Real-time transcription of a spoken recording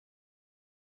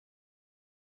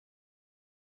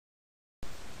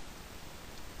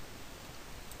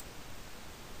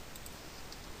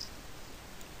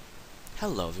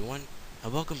Hello everyone,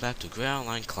 and welcome back to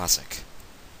Graalians Classic.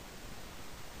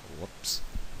 Whoops.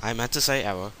 I meant to say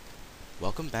error.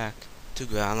 Welcome back to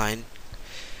Graalians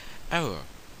Error.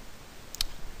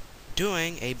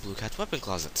 Doing a Bluecat weapon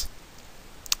closet.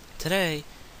 Today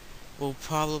will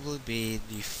probably be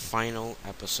the final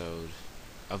episode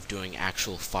of doing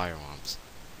actual firearms.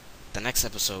 The next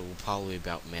episode will probably be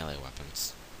about melee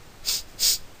weapons.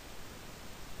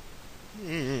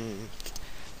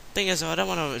 Thing is, I don't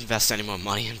want to invest any more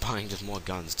money in buying just more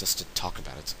guns just to talk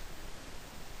about it.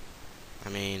 I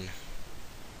mean,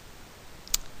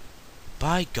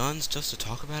 buy guns just to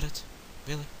talk about it?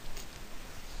 Really?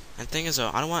 And thing is,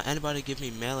 I don't want anybody to give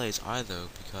me melees either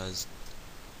because,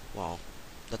 well,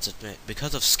 let's admit,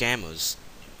 because of scammers,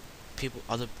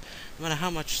 no matter how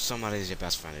much somebody is your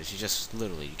best friend is, you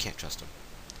can't trust them.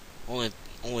 Only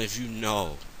if you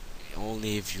know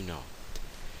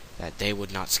that they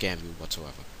would not scam you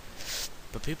whatsoever.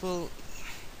 But a lot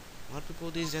of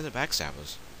people these days are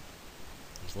backstabbers,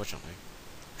 unfortunately.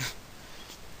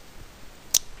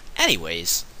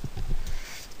 Anyways,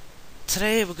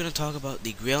 today we're going to talk about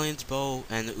the Graalians Bow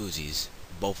and the Uzis,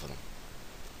 both of them.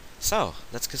 So,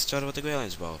 let's get started with the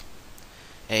Graalians Bow.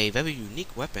 A very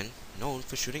unique weapon known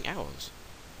for shooting arrows.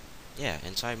 Yeah,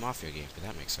 inside Mafia game, if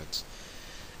that makes sense.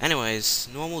 Anyways,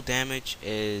 normal damage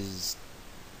is...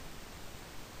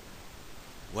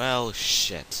 well,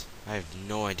 shit. I have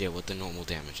no idea what the normal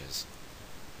damage is.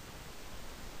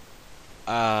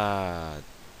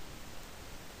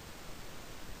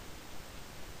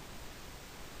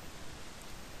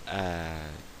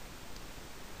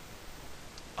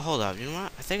 Hold up, you know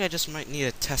what? I think I just might need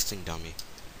a testing dummy.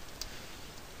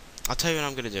 I'll tell you what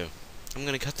I'm gonna do. I'm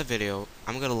gonna cut the video,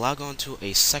 I'm gonna log on to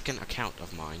a second account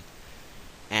of mine,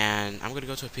 and I'm gonna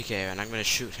go to a BluecatEra and I'm gonna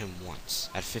shoot him once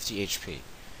at 50 HP.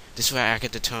 This way I can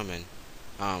determine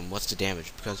what's the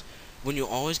damage, because when you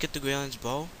always get the Graalians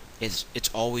Bow, it's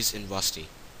always in rusty.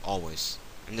 Always.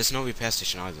 And there's no repair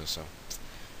station either, so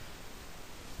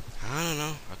I don't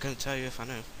know. I couldn't tell you if I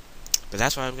knew. But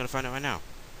that's why I'm gonna find out right now.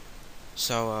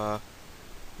 So,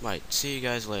 right, see you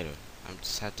guys later. I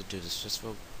just had to do this just for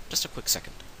a quick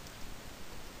second.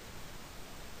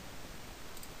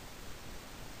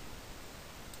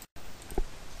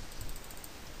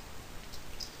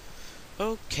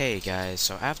 Okay, guys,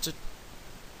 so after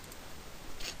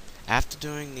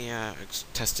doing the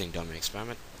testing dummy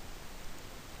experiment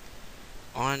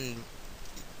on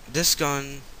this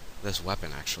gun, this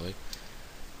weapon actually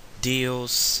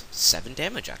deals 7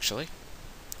 damage actually.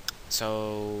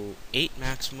 So 8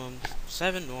 maximum,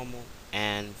 7 normal,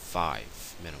 and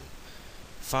 5 minimum.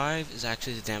 5 is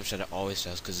actually the damage that it always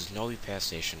does because there's no repair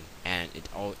station and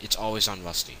it's always on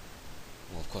rusty.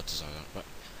 Well, of course it's always on, but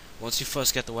once you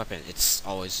first get the weapon, it's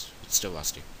still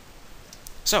rusty.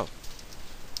 So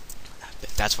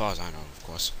that's as far as I know, of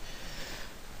course.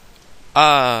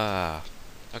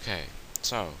 Okay,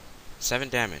 so 7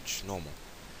 damage, normal.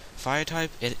 Fire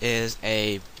type, it is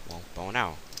a bow and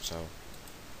arrow. So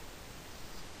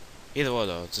either or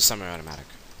though, it's a semi-automatic.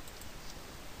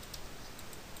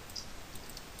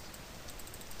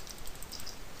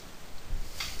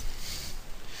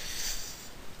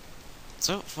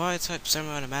 So fire type,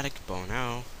 semi-automatic, bow and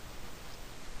arrow.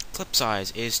 Clip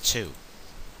size is 2.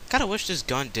 Kinda wish this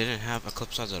gun didn't have a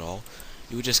clip size at all.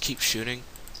 You would just keep shooting,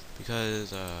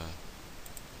 because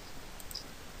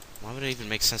why would it even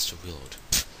make sense to reload?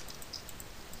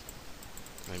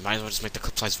 I mean, might as well just make the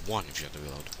clip size 1 if you have to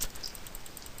reload.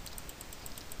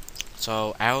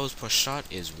 So arrows per shot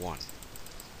is 1.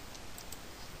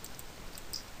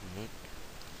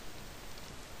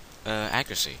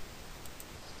 Accuracy.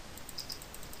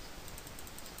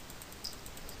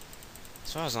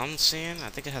 As far as I'm seeing, I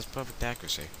think it has perfect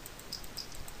accuracy.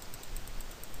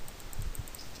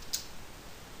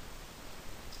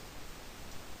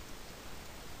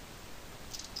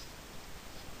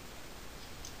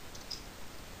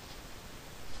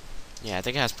 Yeah, I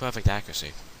think it has perfect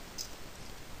accuracy.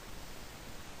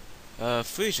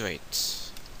 Freeze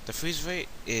rate. The freeze rate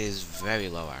is very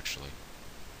low, actually.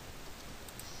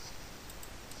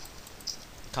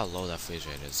 Look how low that freeze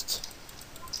rate is.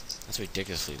 That's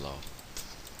ridiculously low.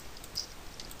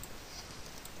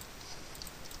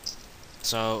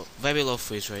 So, very low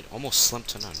freeze rate, almost slim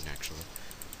to none, actually.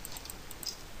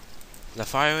 The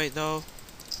fire rate, though,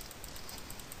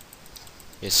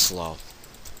 is slow.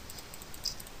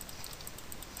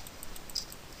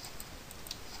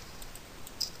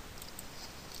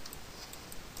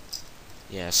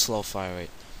 Yeah, slow fire rate.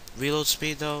 Reload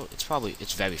speed, though, it's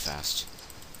very fast.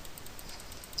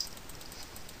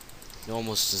 It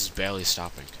almost is barely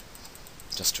stopping,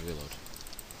 just to reload.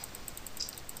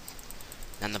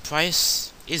 And the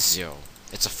price is 0.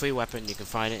 It's a free weapon. You can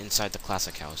find it inside the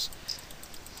classic house.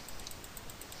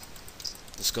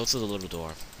 Let's go through the little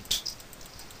door.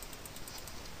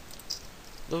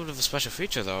 A little bit of a special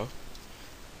feature, though.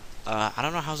 I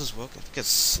don't know how this works. I think it's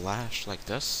slash like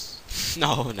this.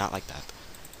 No, not like that.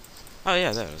 Oh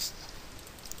yeah, there it is.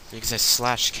 You can say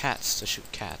slash cats to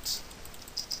shoot cats.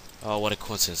 Oh, what a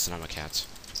coincidence that I'm a cat.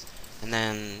 And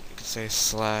then you can say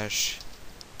slash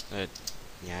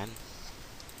yan.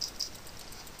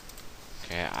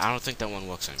 Okay, I don't think that one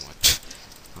works anymore.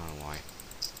 I don't know why.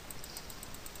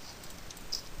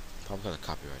 Probably got a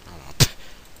copyright. I don't know.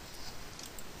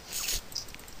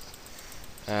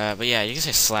 But yeah, you can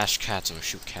say slash cats or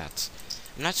shoot cats.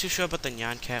 I'm not too sure about the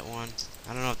Nyan Cat one.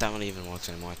 I don't know if that one even works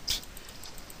anymore.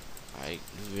 I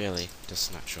really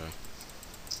just not sure.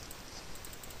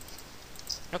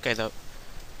 Okay though.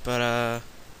 But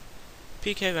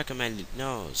PK recommended,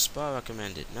 no. SPAR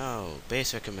recommended, no.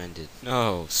 Base recommended,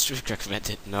 no. Streak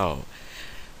recommended, no.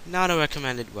 Not a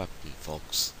recommended weapon,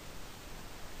 folks.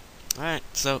 Alright,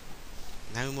 so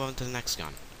now we move on to the next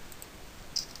gun.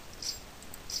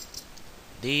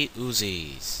 The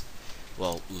Uzis.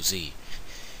 Well, Uzi.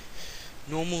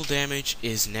 Normal damage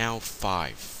is now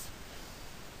 5.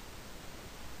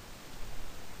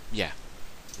 Yeah.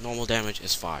 Normal damage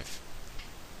is 5.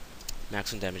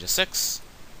 Maximum damage is 6.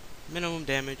 Minimum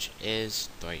damage is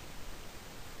 3.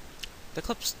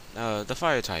 The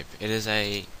fire type, it is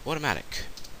a automatic.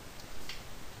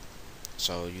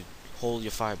 So you hold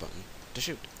your fire button to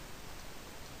shoot.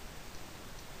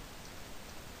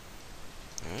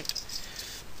 Alright.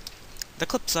 The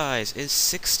clip size is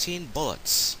 16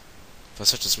 bullets. For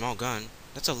such a small gun,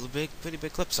 that's a pretty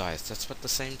big clip size. That's about the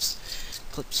same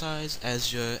clip size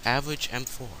as your average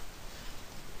M4.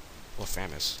 Or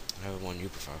FAMAS, whatever one you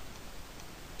prefer.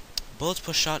 Bullets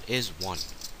per shot is 1.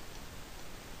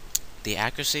 The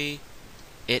accuracy,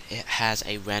 it has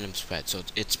a random spread, so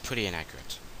it's pretty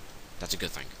inaccurate. That's a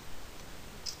good thing.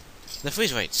 The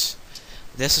freeze rates.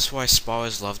 This is why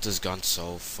SPARers love this gun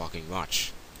so fucking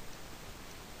much.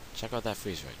 Check out that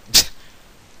freeze rate.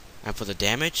 And for the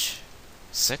damage,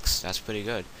 6, that's pretty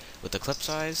good. With the clip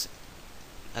size,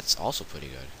 that's also pretty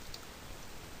good.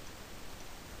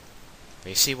 But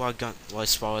you see why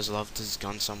SPARers love this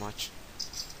gun so much?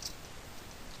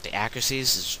 The accuracy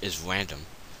is random.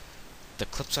 The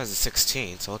clip size is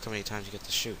 16, so look how many times you get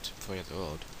to shoot before you hit the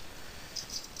road.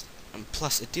 And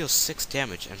plus, it deals 6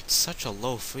 damage and such a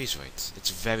low freeze rate.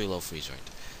 It's very low freeze rate.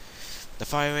 The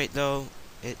fire rate, though,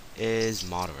 it is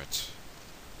moderate.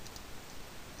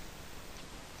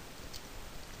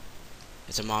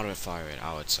 It's a moderate fire rate,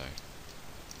 I would say.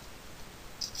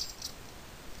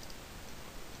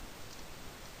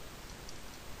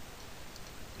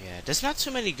 Yeah, there's not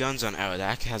too many guns on Era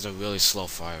that has a really slow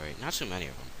fire rate. Not too many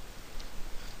of them.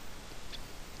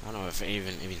 I don't know if it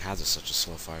even has such a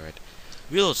slow fire rate.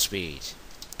 Reload speed.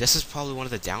 This is probably one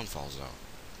of the downfalls, though.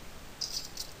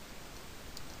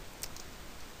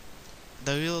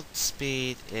 The reload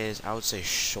speed is, I would say,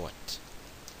 short.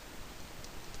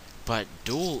 But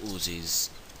dual Uzis,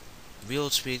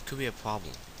 reload speed could be a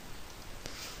problem.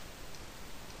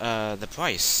 The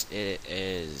price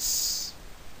is.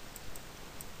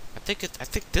 I think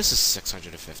this is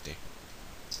 650.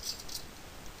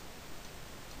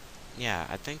 Yeah,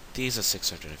 I think these are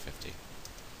 650.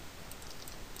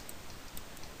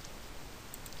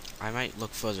 I might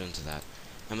look further into that.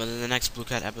 And within the next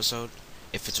Bluecat episode,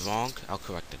 if it's wrong, I'll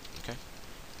correct it, okay?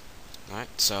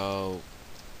 Alright, so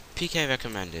PK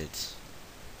recommended.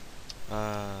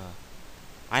 I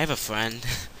have a friend.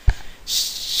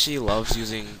 She loves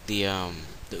using the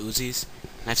Uzis,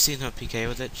 and I've seen her PK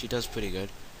with it. She does pretty good.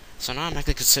 So now I'm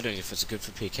actually considering if it's good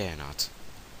for PK or not.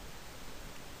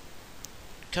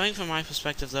 Coming from my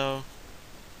perspective, though,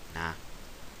 nah.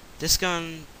 This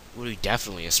gun would be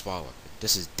definitely a SPAR weapon.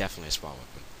 This is definitely a SPAR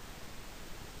weapon.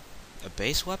 A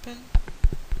base weapon?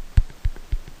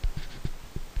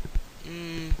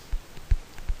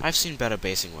 I've seen better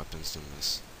basing weapons than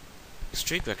this.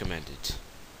 Streak recommended.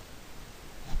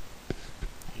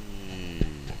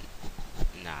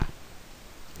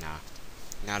 Nah.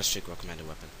 Not a streak recommended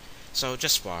weapon. So,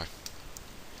 just SPAR.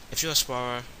 If you're a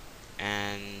SPARer,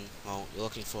 and, well, you're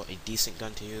looking for a decent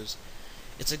gun to use,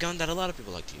 it's a gun that a lot of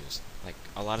people like to use. Like,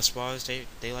 a lot of SPARers,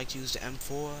 they like to use the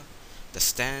M4, the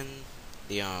Sten,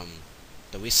 the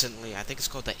recently, I think it's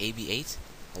called the AB8.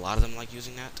 A lot of them like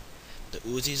using that. The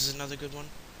Uzis is another good one.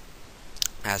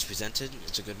 As presented,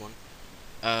 it's a good one.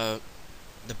 The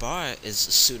bar is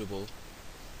suitable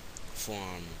for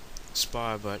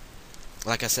SPAR, but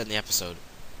like I said in the episode,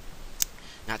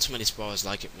 not too many SPARers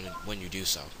like it when you do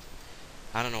so.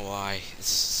 I don't know why.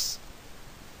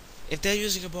 If they're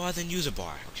using a bar, then use a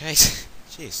bar, okay?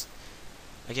 Jeez.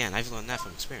 Again, I've learned that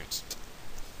from experience.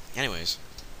 Anyways.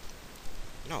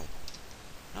 No.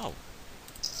 No.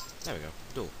 There we go.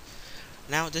 Dual.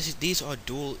 Now, these are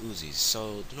dual Uzis,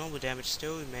 so the normal damage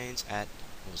still remains at,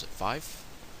 what was it, 5?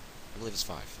 I believe it's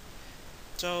 5.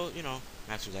 So, you know,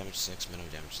 maximum damage 6,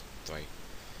 minimum damage 3.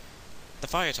 The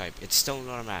fire type, it's still an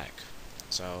automatic.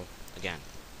 So, again,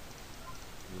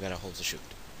 we gotta hold the shoot.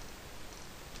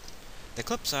 The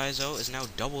clip size, though, is now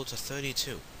doubled to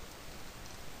 32.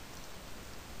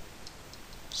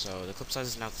 So, the clip size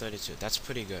is now 32. That's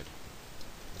pretty good.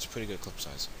 That's a pretty good clip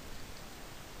size.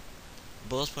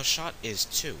 Bullets per shot is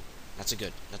 2. That's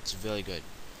really good.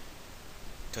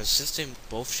 Because since they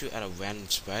both shoot at a random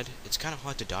spread, it's kind of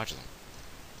hard to dodge them.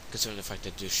 Considering the fact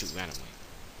that they do shoot randomly.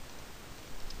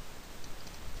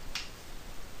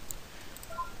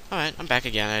 Alright, I'm back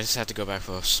again. I just had to go back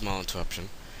for a small interruption.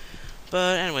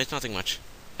 But anyways, nothing much.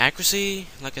 Accuracy,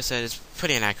 like I said, is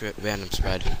pretty inaccurate, random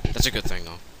spread. That's a good thing,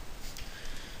 though.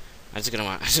 I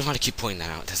just want to keep pointing that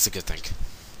out. That's a good thing.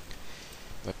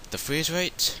 But the freeze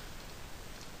rate,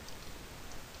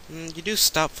 you do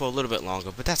stop for a little bit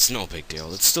longer, but that's no big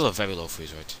deal. It's still a very low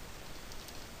freeze rate.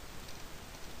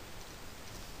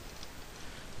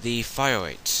 The fire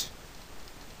rate,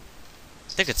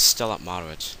 I think it's still at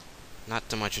moderate. Not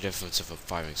too much a difference of a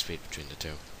firing speed between the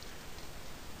two.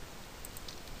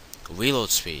 Reload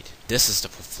speed, this is the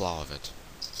flaw of it.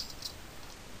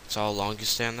 So how long you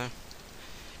stand there?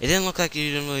 It didn't look like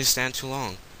you didn't really stand too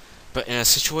long. But in a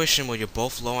situation where you're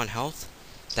both low on health,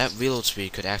 that reload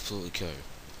speed could absolutely kill you.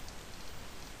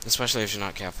 Especially if you're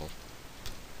not careful.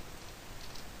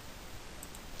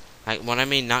 When I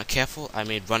mean not careful, I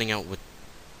mean running out with...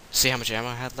 See how much ammo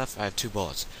I had left? I have 2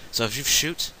 bullets. So if you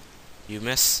shoot, you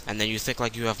miss, and then you think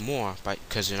like you have more,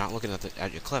 because you're not looking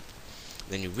at your clip.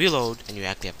 Then you reload, and you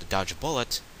actually have to dodge a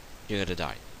bullet, you're gonna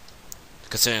die.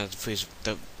 Considering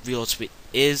the reload speed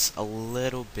is a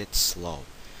little bit slow.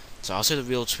 So I'll say the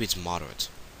reload speed's moderate.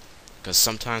 Because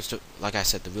sometimes, like I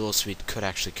said, the reload speed could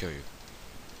actually kill you.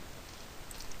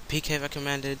 PK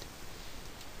recommended?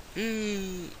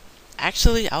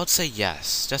 Actually, I would say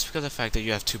yes. Just because of the fact that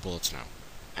you have 2 bullets now.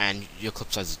 And your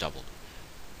clip size is doubled.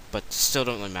 But still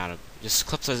don't really matter. Your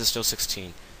clip size is still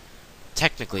 16.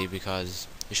 Technically, because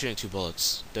you're shooting 2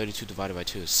 bullets. 32 divided by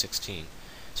 2 is 16.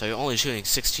 So you're only shooting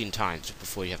 16 times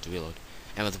before you have to reload.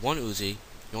 And with one Uzi,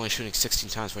 you're only shooting 16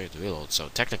 times before you have to reload. So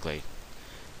technically,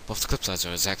 both the clip sizes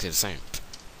are exactly the same.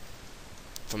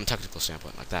 From a technical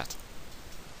standpoint, like that.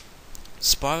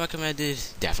 SPAR recommended?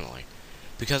 Definitely.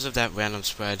 Because of that random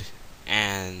spread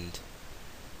and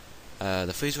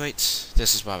the freeze rates,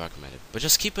 this is SPAR recommended. But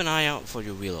just keep an eye out for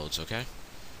your reloads, okay?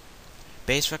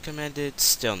 Base recommended?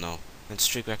 Still no. And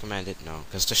streak recommended? No.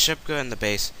 Because the Shipka and the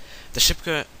base... The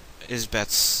Shipka is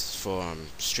best for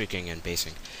streaking and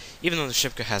basing. Even though the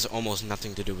Shipka has almost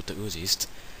nothing to do with the Uzis.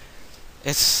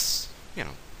 It's... you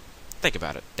know... Think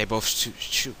about it. They both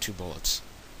shoot 2 bullets.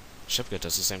 Shipka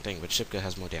does the same thing, but Shipka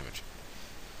has more damage.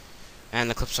 And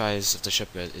the clip size of the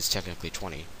Shipka is technically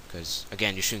 20, because,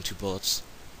 again, you're shooting 2 bullets,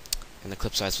 and the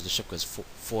clip size for the Shipka is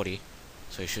 40,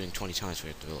 so you're shooting 20 times for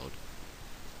it to reload.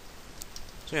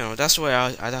 So, you know, that's the way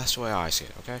I see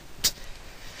it, okay?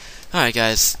 Alright,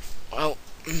 guys. Well,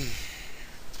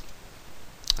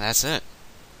 that's it.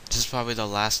 This is probably the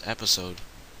last episode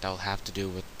that will have to do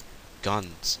with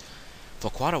guns. For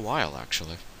quite a while,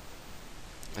 actually.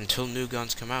 Until new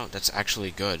guns come out that's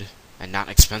actually good, and not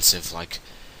expensive, like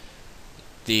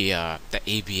the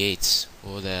AB8s,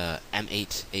 or the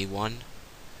M8A1,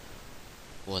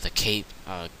 or the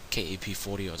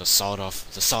KAP40, or the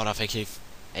sawed-off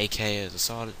AK, or the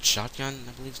sawed shotgun,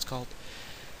 I believe it's called.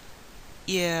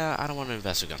 Yeah, I don't want to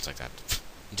invest in guns like that,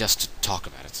 just to talk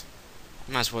about it.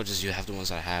 Might as well just have the ones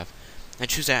that I have, and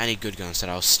choose out any good guns that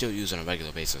I'll still use on a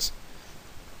regular basis.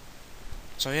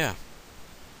 So yeah,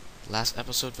 last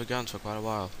episode for guns for quite a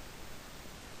while.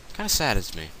 Kinda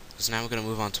saddens me, because now we're gonna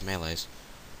move on to melees.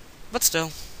 But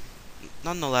still,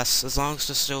 nonetheless, as long as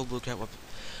there's still Bluecat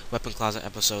Weapon Closet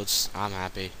episodes, I'm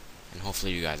happy, and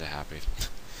hopefully you guys are happy.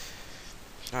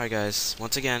 Alright guys,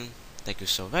 once again, thank you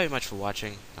so very much for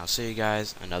watching, and I'll see you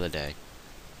guys another day.